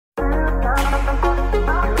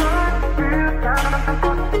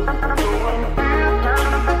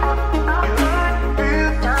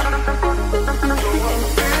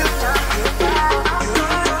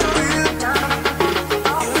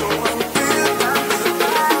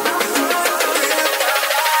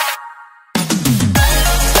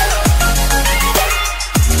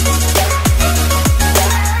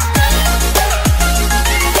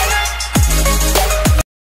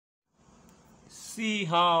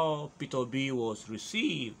how Peter B was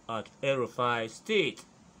received at Rufai State.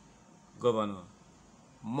 Governor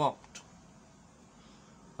mocked.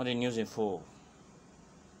 On the news info,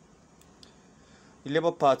 the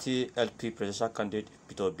Labour Party LP presidential candidate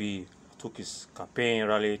Peter B took his campaign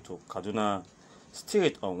rally to Kaduna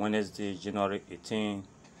State on Wednesday, January 18,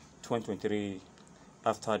 2023,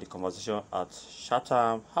 after the conversation at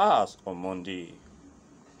Chatham House on Monday.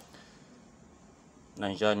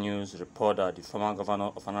 Nigeria News report that the former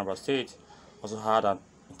governor of Anambra State also had an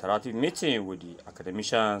interactive meeting with the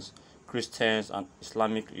academicians, Christians, and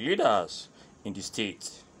Islamic leaders in the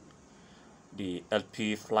state. The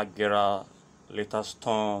LP flag bearer later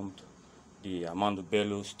stormed the Ahmadu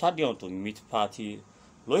Bello Stadium to meet party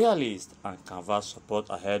loyalists and canvass support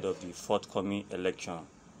ahead of the forthcoming election,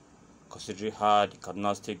 considering how the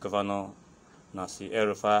Kaduna State Governor Nasir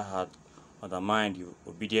El-Rufai had undermined the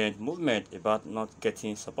obedient movement about not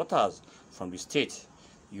getting supporters from the state.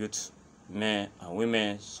 Youth, men, and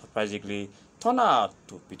women surprisingly turned out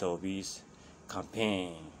to Peter Obi's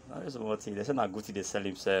campaign. That is one thing. They say not good to sell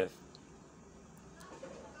himself.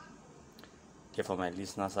 Therefore, my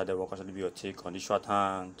listeners, I will actually be your take on the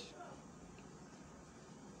shorthand.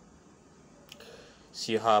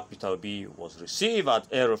 See how Peter Obi was received at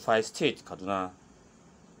Rufai State, Kaduna,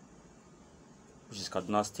 which is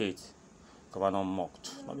Kaduna State. Governor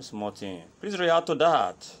mocked. Not a small thing. Please react to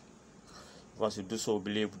that. Once you do so,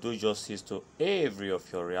 believe, do justice to every of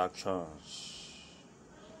your reactions.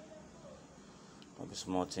 Not a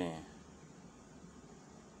small thing.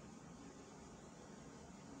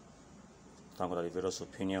 Thank God for the various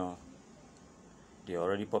opinion. They are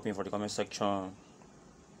already popping for the comment section.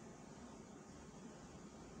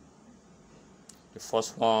 The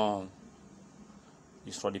first one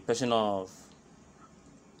is for the person of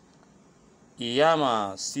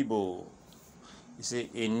Iyama Sibo. He said,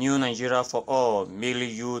 a new Nigeria for all, mainly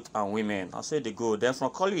youth and women. I said they go. Then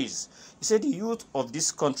from colleagues, he said the youth of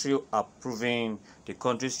this country are proving the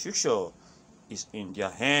country's future is in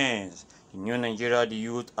their hands. The new Nigeria the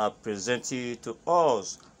youth are presenting to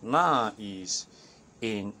us now is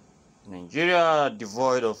in Nigeria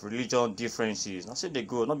devoid of religion differences. I said they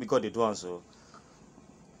go, not because they do answer.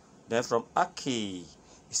 Then from Aki, he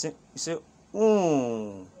said,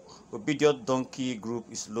 obedient donkey group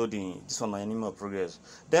is loading. This one enemy of progress.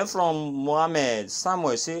 Then from Mohammed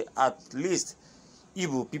Samuel say at least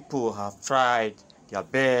Igbo people have tried their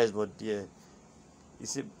best, but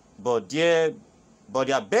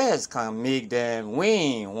their best can make them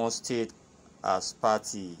win one state as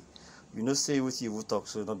party. You know, say with you talk,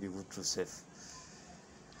 so not be good true self.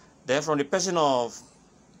 Then from the person of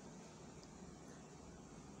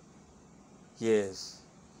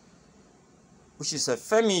which is a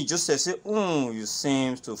Femi Joseph say, you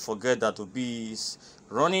seem to forget that Obi's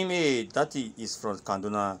running mate, that is from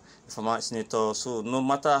Kaduna, the former senator. So no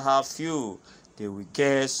matter how few, they will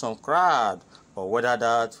get some crowd, or whether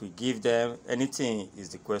that we give them anything is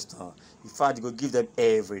the question. In fact, they go give them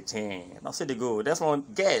everything. Now say they go. Then from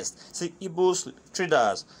guests, say Igbo's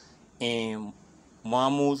traders in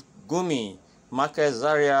Mahmoud Gumi, Market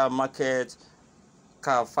Zaria, Market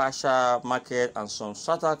Kafasha Market, and some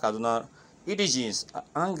Sata Kaduna indigenes are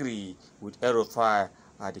angry with El-Rufai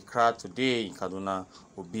at the crowd today in Kaduna.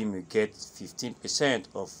 Obi may get 15%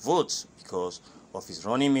 of votes because of his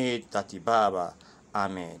running mate, Tati Baba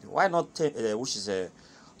Ahmed. Why not, which is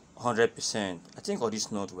 100%? I think on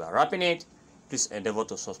this note, we are wrapping it. Please endeavor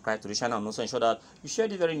to subscribe to the channel and also ensure that you share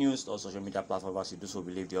the very news on social media platforms. As you do so,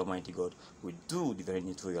 believe the Almighty God will do the very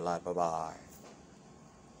needful for your life. Bye-bye.